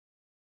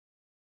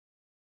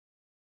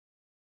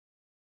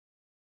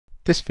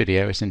This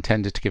video is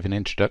intended to give an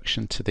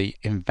introduction to the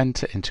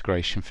Inventor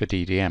integration for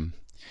DDM.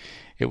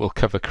 It will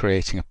cover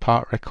creating a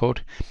part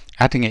record,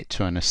 adding it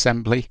to an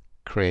assembly,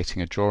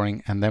 creating a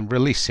drawing, and then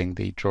releasing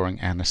the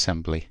drawing and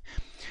assembly.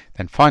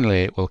 Then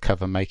finally it will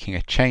cover making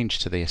a change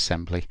to the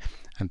assembly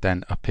and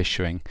then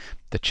up-issuing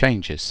the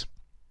changes.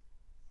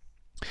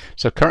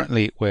 So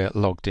currently we're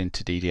logged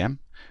into DDM.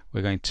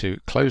 We're going to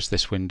close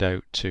this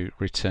window to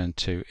return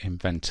to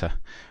Inventor,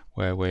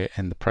 where we're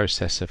in the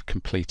process of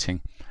completing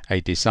a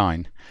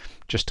design.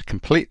 Just to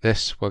complete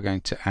this, we're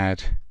going to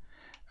add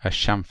a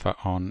chamfer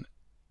on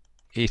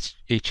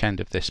each end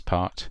of this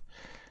part,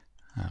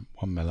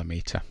 1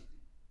 millimeter.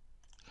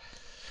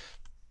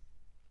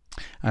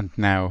 And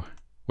now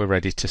we're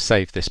ready to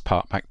save this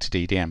part back to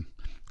DDM.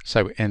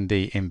 So in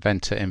the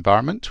Inventor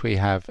environment, we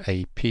have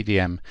a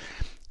PDM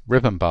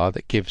ribbon bar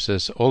that gives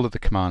us all of the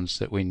commands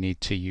that we need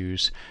to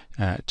use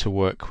to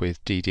work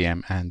with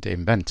DDM and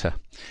Inventor.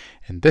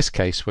 In this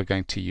case, we're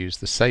going to use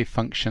the save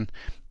function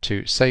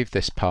to save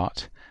this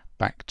part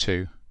back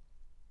to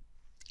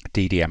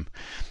DDM.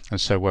 And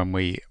so when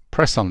we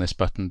press on this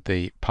button,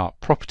 the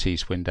part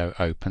properties window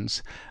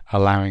opens,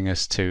 allowing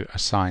us to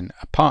assign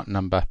a part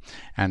number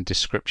and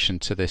description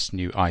to this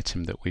new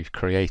item that we've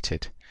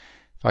created.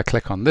 If I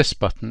click on this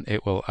button,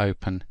 it will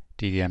open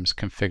DDM's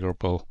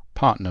configurable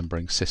part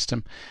numbering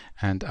system,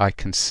 and I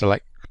can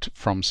select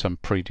from some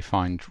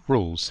predefined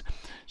rules.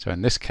 So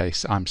in this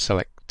case, I'm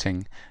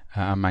selecting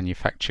a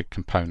manufactured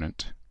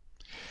component.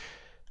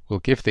 We'll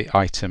give the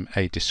item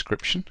a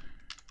description,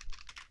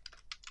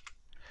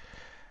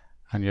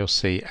 and you'll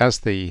see as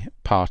the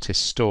part is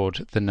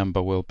stored, the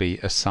number will be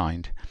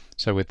assigned.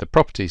 So with the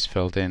properties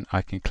filled in,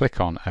 I can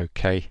click on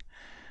OK,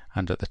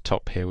 and at the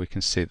top here we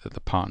can see that the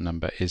part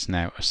number is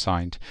now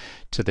assigned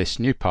to this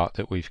new part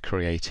that we've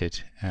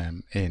created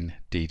in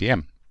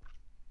DDM.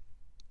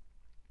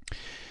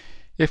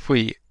 If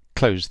we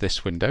close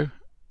this window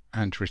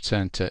and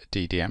return to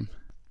DDM,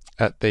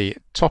 at the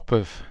top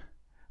of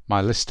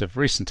my list of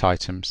recent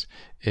items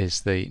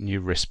is the new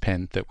wrist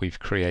pin that we've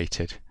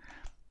created.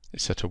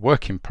 It's at a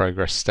work in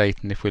progress state,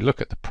 and if we look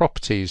at the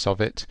properties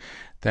of it,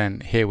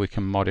 then here we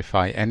can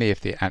modify any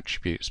of the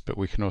attributes, but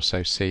we can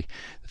also see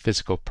the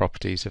physical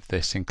properties of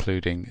this,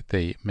 including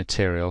the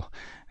material,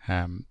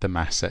 the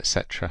mass,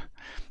 etc.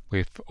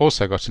 We've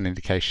also got an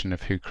indication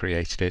of who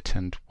created it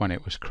and when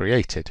it was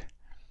created.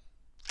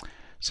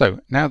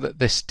 So now that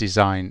this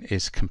design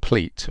is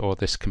complete, or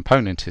this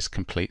component is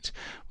complete,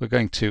 we're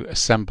going to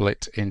assemble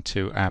it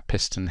into our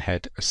piston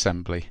head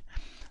assembly.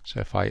 So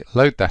if I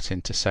load that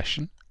into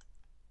session,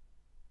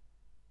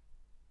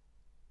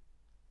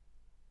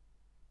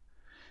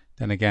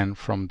 then again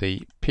from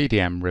the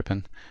PDM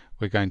ribbon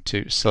we're going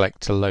to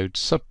select a load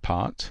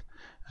subpart,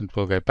 and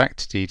we'll go back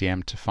to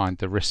DDM to find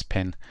the wrist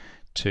pin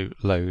to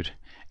load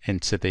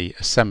into the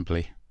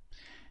assembly.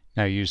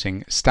 Now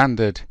using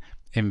standard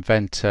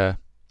Inventor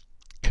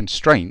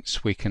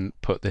constraints, we can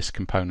put this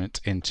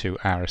component into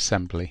our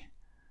assembly.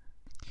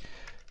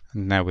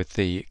 And now with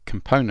the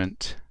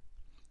component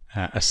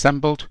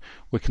assembled,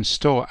 we can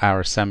store our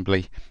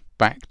assembly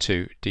back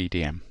to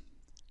DDM.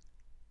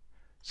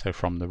 So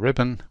from the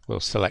ribbon we'll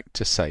select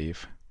to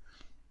save,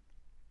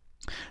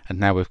 and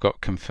now we've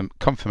got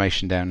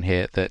confirmation down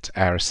here that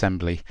our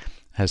assembly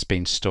has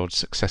been stored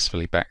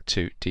successfully back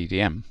to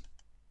DDM.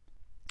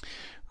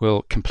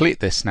 We'll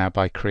complete this now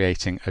by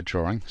creating a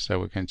drawing. So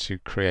we're going to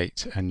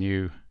create a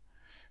new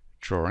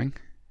drawing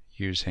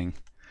using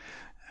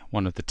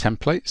one of the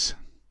templates,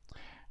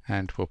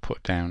 and we'll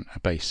put down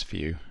a base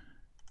view.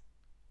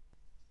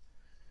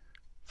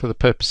 For the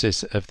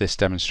purposes of this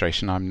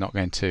demonstration, I'm not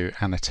going to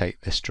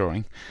annotate this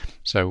drawing,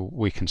 so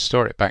we can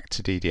store it back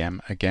to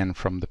DDM again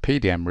from the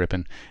PDM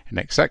ribbon in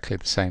exactly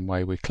the same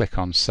way. We click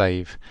on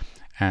Save,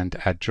 and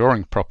our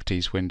drawing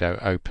properties window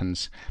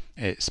opens.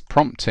 It's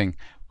prompting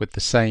with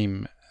the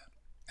same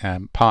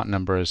part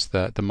number as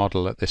the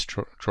model that this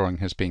drawing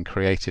has been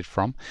created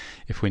from.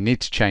 If we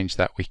need to change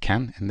that, we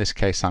can. In this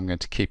case, I'm going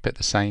to keep it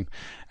the same,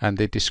 and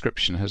the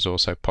description has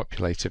also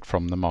populated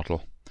from the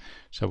model.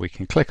 So we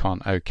can click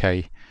on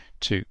OK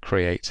to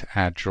create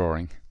our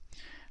drawing,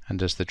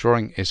 and as the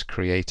drawing is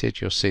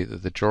created, you'll see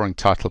that the drawing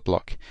title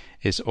block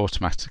is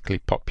automatically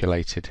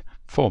populated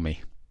for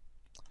me.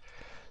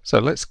 So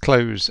let's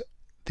close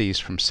these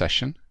from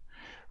session,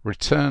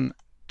 return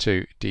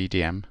to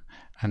DDM,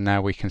 and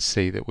now we can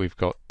see that we've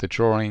got the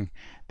drawing,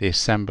 the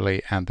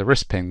assembly, and the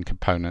wrist pin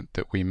component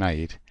that we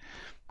made.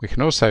 We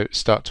can also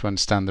start to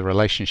understand the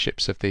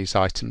relationships of these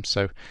items.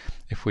 So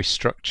if we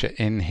structure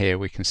in here,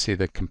 we can see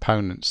the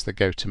components that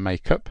go to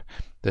make up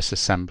this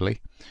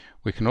assembly.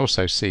 We can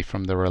also see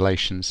from the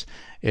relations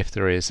if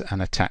there is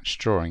an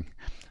attached drawing,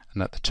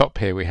 and at the top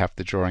here we have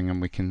the drawing,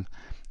 and we can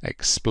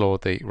explore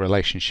the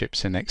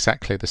relationships in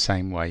exactly the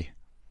same way.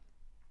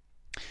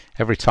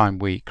 Every time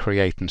we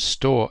create and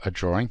store a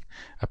drawing,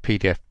 a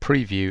PDF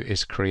preview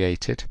is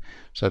created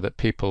so that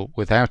people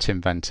without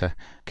Inventor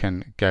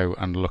can go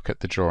and look at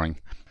the drawing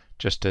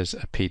just as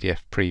a PDF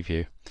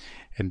preview.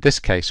 In this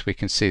case we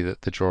can see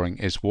that the drawing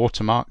is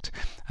watermarked,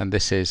 and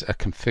this is a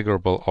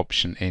configurable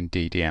option in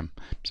DDM.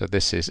 So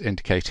this is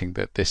indicating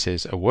that this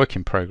is a work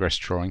in progress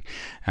drawing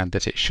and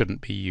that it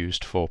shouldn't be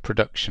used for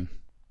production.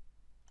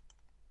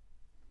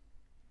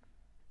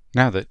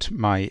 Now that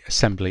my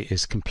assembly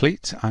is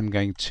complete, I'm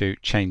going to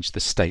change the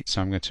state,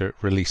 so I'm going to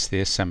release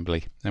the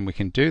assembly, and we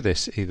can do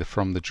this either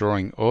from the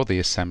drawing or the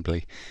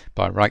assembly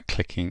by right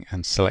clicking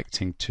and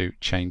selecting to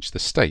change the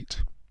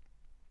state.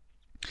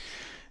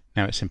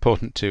 Now it's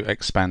important to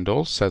expand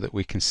all so that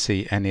we can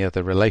see any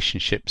other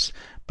relationships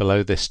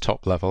below this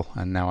top level,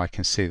 and now I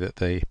can see that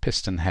the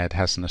piston head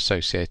has an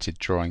associated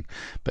drawing,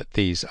 but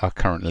these are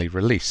currently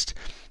released.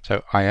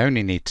 So I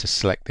only need to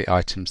select the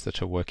items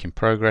that are work in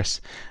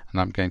progress, and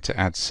I'm going to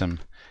add some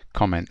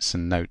comments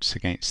and notes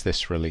against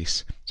this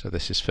release. So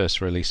this is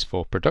first release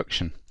for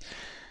production,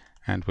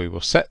 and we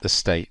will set the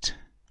state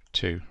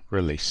to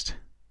released.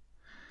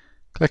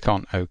 Click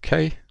on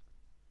OK,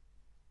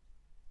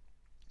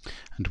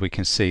 and we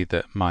can see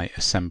that my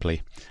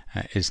assembly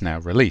is now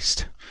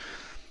released.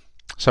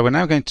 So we're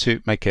now going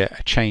to make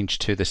a change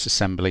to this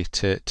assembly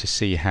to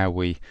see how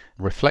we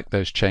reflect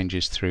those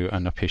changes through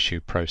an up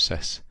issue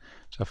process.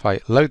 So if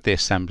I load the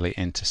assembly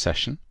into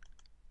session,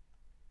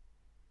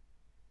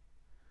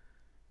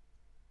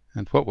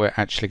 and what we're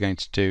actually going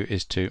to do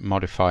is to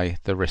modify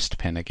the wrist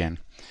pin again.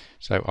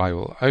 So I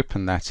will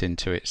open that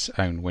into its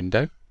own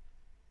window.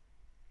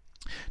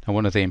 Now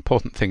one of the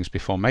important things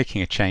before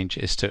making a change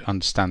is to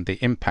understand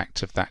the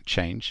impact of that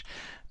change.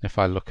 If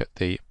I look at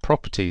the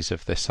properties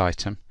of this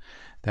item,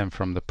 then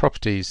from the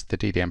properties, the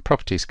DDM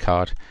properties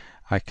card,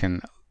 I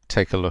can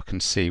take a look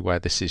and see where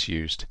this is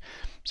used.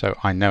 So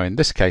I know in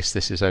this case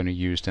this is only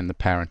used in the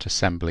parent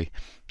assembly,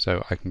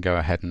 so I can go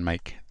ahead and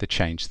make the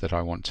change that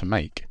I want to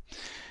make.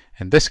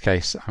 In this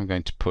case I'm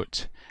going to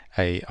put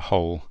a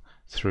hole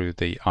through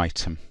the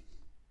item.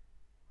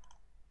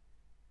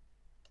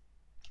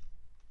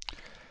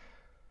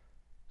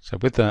 So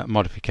with the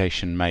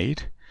modification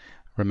made,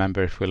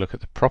 remember if we look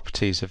at the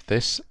properties of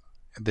this,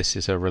 this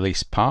is a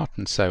release part,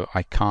 and so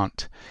I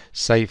can't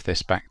save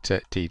this back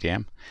to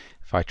DDM.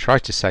 If I try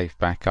to save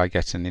back, I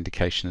get an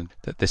indication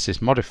that this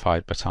is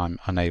modified, but I'm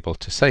unable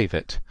to save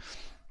it.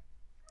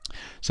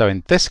 So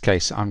in this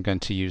case I'm going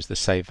to use the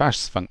save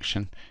as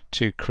function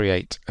to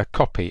create a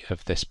copy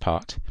of this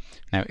part.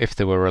 Now if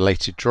there were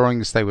related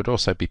drawings, they would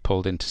also be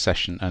pulled into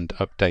session and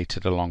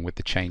updated along with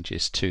the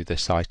changes to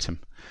this item.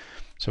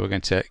 So we're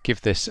going to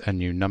give this a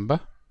new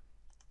number.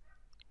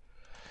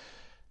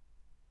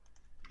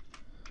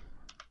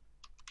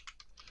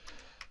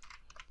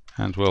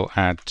 And we'll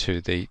add to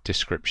the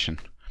description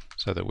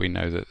so that we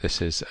know that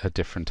this is a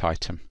different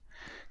item.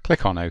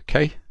 Click on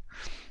OK,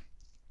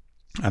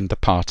 and the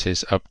part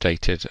is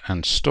updated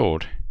and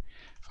stored.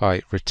 If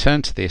I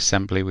return to the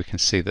assembly, we can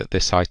see that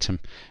this item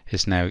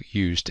is now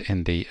used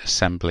in the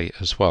assembly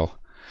as well.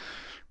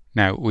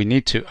 Now we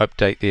need to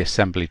update the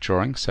assembly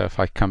drawing, so if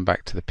I come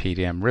back to the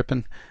PDM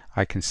ribbon,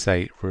 I can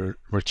say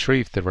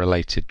retrieve the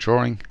related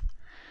drawing,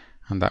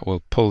 and that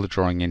will pull the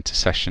drawing into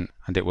session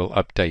and it will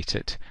update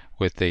it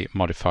with the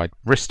modified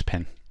wrist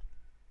pin.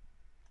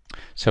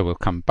 So we'll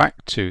come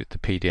back to the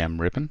PDM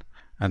ribbon,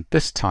 and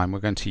this time we're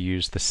going to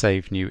use the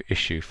Save New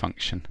Issue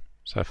function.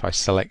 So if I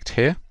select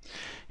here,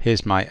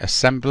 here's my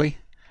assembly.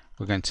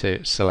 We're going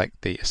to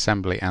select the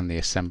assembly and the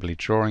assembly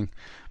drawing,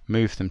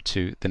 move them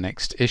to the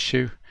next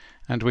issue,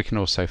 and we can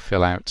also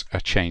fill out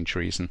a change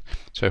reason.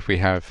 So if we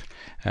have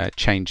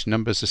change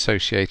numbers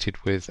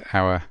associated with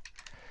our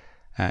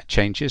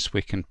changes,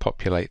 we can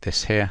populate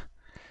this here,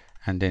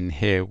 and in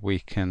here we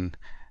can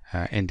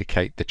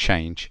indicate the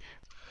change.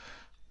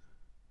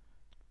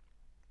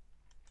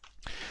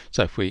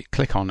 So if we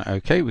click on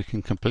OK, we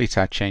can complete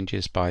our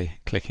changes by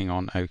clicking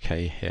on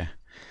OK here.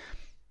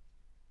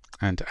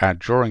 And our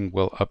drawing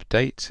will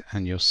update,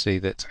 and you'll see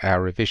that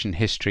our revision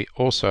history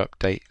also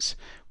updates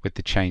with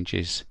the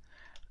changes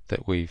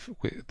that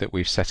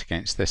we've set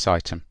against this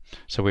item.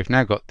 So we've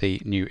now got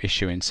the new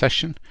issue in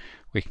session.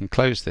 We can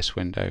close this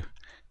window,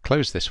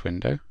 close this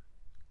window.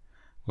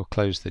 We'll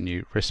close the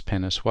new wrist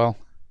pin as well,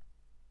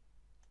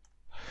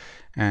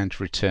 and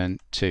return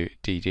to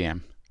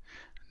DDM.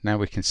 Now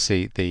we can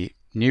see the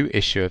new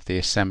issue of the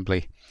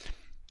assembly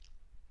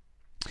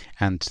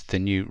and the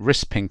new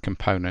wrist pin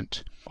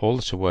component all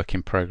at a work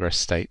in progress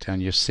state,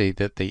 and you'll see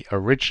that the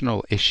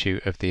original issue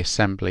of the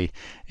assembly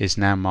is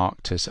now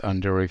marked as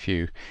under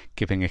review,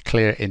 giving a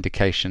clear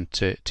indication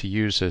to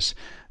users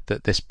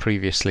that this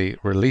previously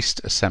released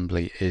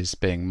assembly is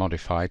being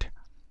modified.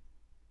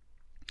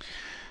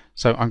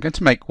 So I'm going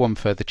to make one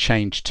further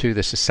change to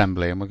this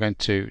assembly, and we're going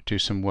to do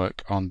some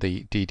work on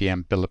the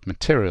Ddm Bill of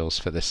Materials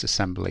for this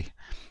assembly.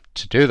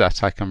 To do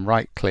that, I can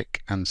right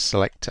click and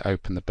select to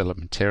open the Bill of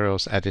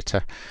Materials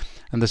editor,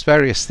 and there's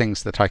various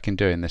things that I can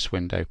do in this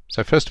window.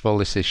 So first of all,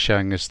 this is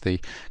showing us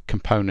the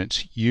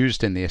components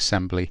used in the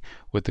assembly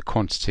with the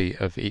quantity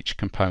of each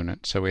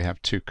component. So we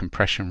have 2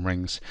 compression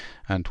rings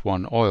and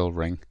 1 oil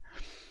ring.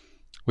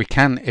 We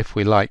can, if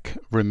we like,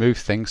 remove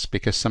things,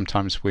 because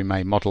sometimes we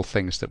may model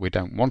things that we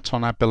don't want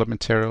on our bill of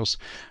materials,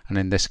 and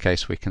in this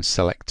case we can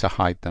select to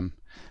hide them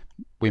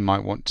we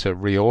might want to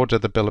reorder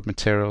the bill of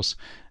materials,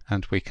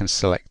 and we can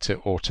select to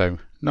auto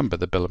number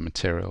the bill of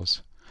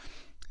materials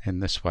in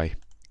this way.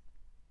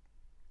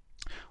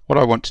 What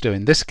I want to do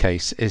in this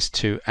case is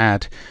to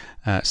add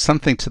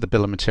something to the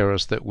bill of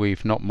materials that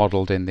we've not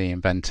modeled in the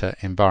Inventor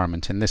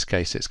environment. In this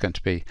case it's going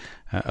to be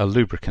a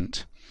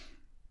lubricant.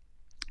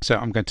 So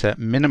I'm going to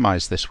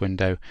minimize this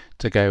window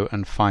to go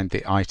and find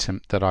the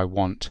item that I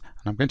want,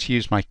 and I'm going to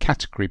use my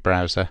category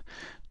browser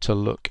to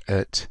look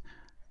at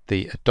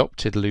the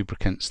adopted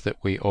lubricants that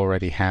we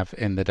already have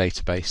in the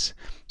database.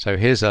 So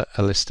here's a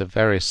list of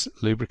various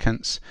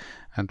lubricants,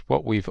 and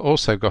what we've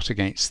also got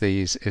against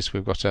these is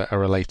we've got a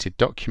related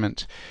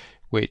document,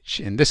 which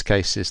in this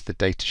case is the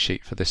data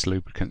sheet for this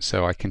lubricant,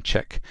 so I can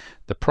check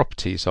the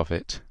properties of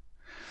it.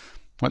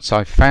 Once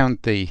I've found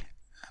the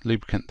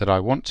lubricant that I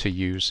want to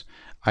use,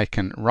 I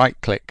can right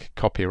click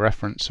copy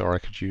reference, or I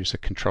could use a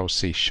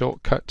Control-C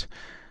shortcut,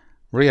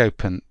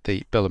 reopen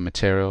the bill of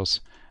materials,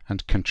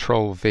 and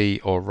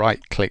Control-V or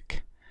right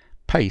click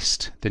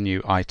paste the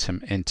new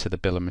item into the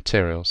bill of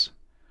materials.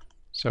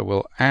 So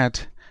we'll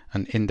add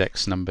an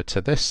index number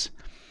to this.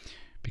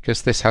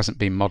 Because this hasn't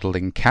been modeled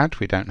in CAD,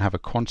 we don't have a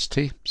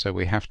quantity, so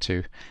we have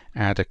to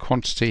add a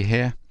quantity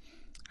here,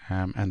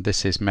 and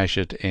this is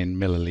measured in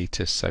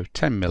milliliters, so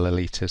 10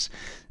 milliliters,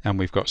 and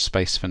we've got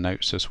space for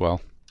notes as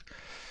well.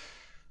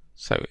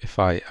 So if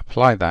I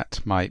apply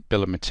that, my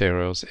bill of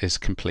materials is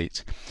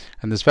complete.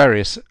 And there's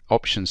various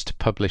options to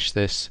publish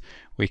this.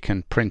 We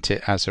can print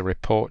it as a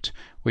report,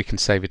 we can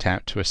save it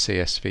out to a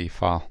CSV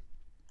file.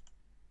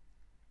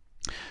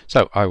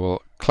 So I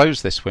will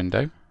close this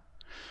window,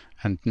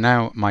 and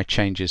now my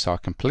changes are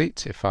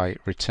complete. If I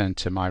return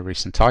to my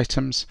recent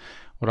items,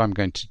 what I'm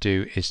going to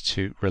do is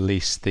to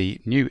release the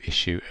new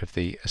issue of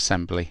the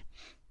assembly.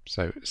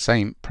 So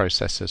same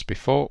process as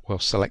before, we'll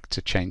select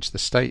to change the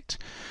state.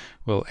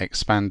 We'll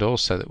expand all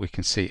so that we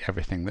can see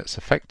everything that's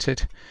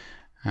affected,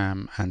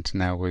 and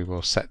now we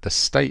will set the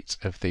state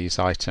of these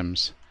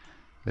items,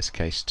 in this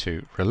case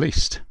to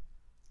released,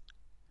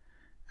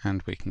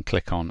 and we can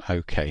click on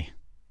OK.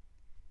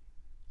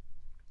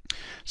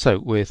 So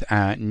with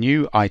our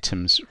new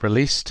items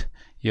released,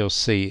 you'll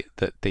see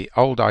that the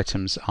old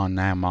items are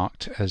now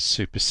marked as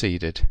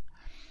superseded.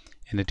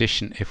 In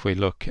addition, if we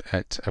look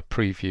at a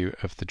preview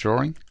of the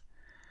drawing,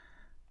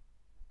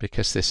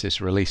 because this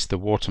is released, the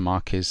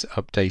watermark is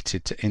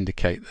updated to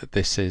indicate that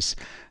this is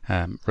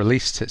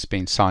released, it's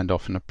been signed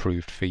off and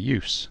approved for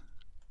use.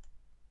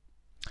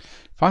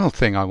 Final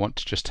thing I want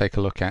to just take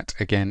a look at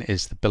again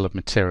is the bill of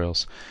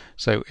materials.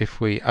 So if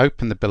we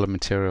open the bill of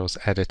materials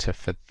editor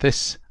for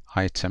this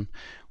item,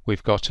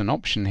 we've got an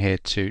option here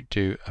to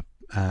do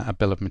a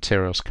bill of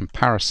materials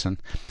comparison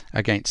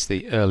against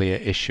the earlier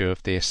issue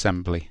of the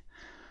assembly,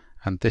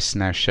 and this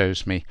now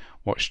shows me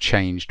what's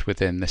changed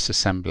within this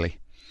assembly.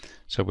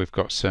 So we've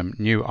got some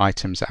new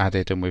items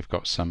added and we've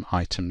got some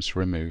items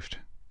removed.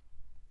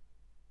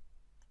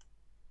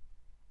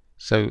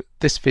 So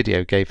this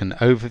video gave an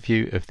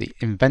overview of the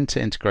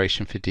Inventor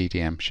integration for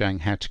DDM, showing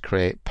how to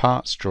create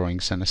parts,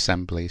 drawings and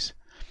assemblies.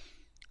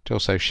 It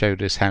also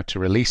showed us how to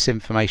release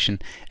information,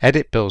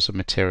 edit bills of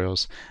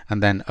materials,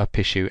 and then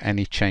up-issue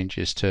any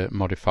changes to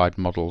modified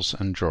models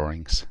and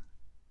drawings.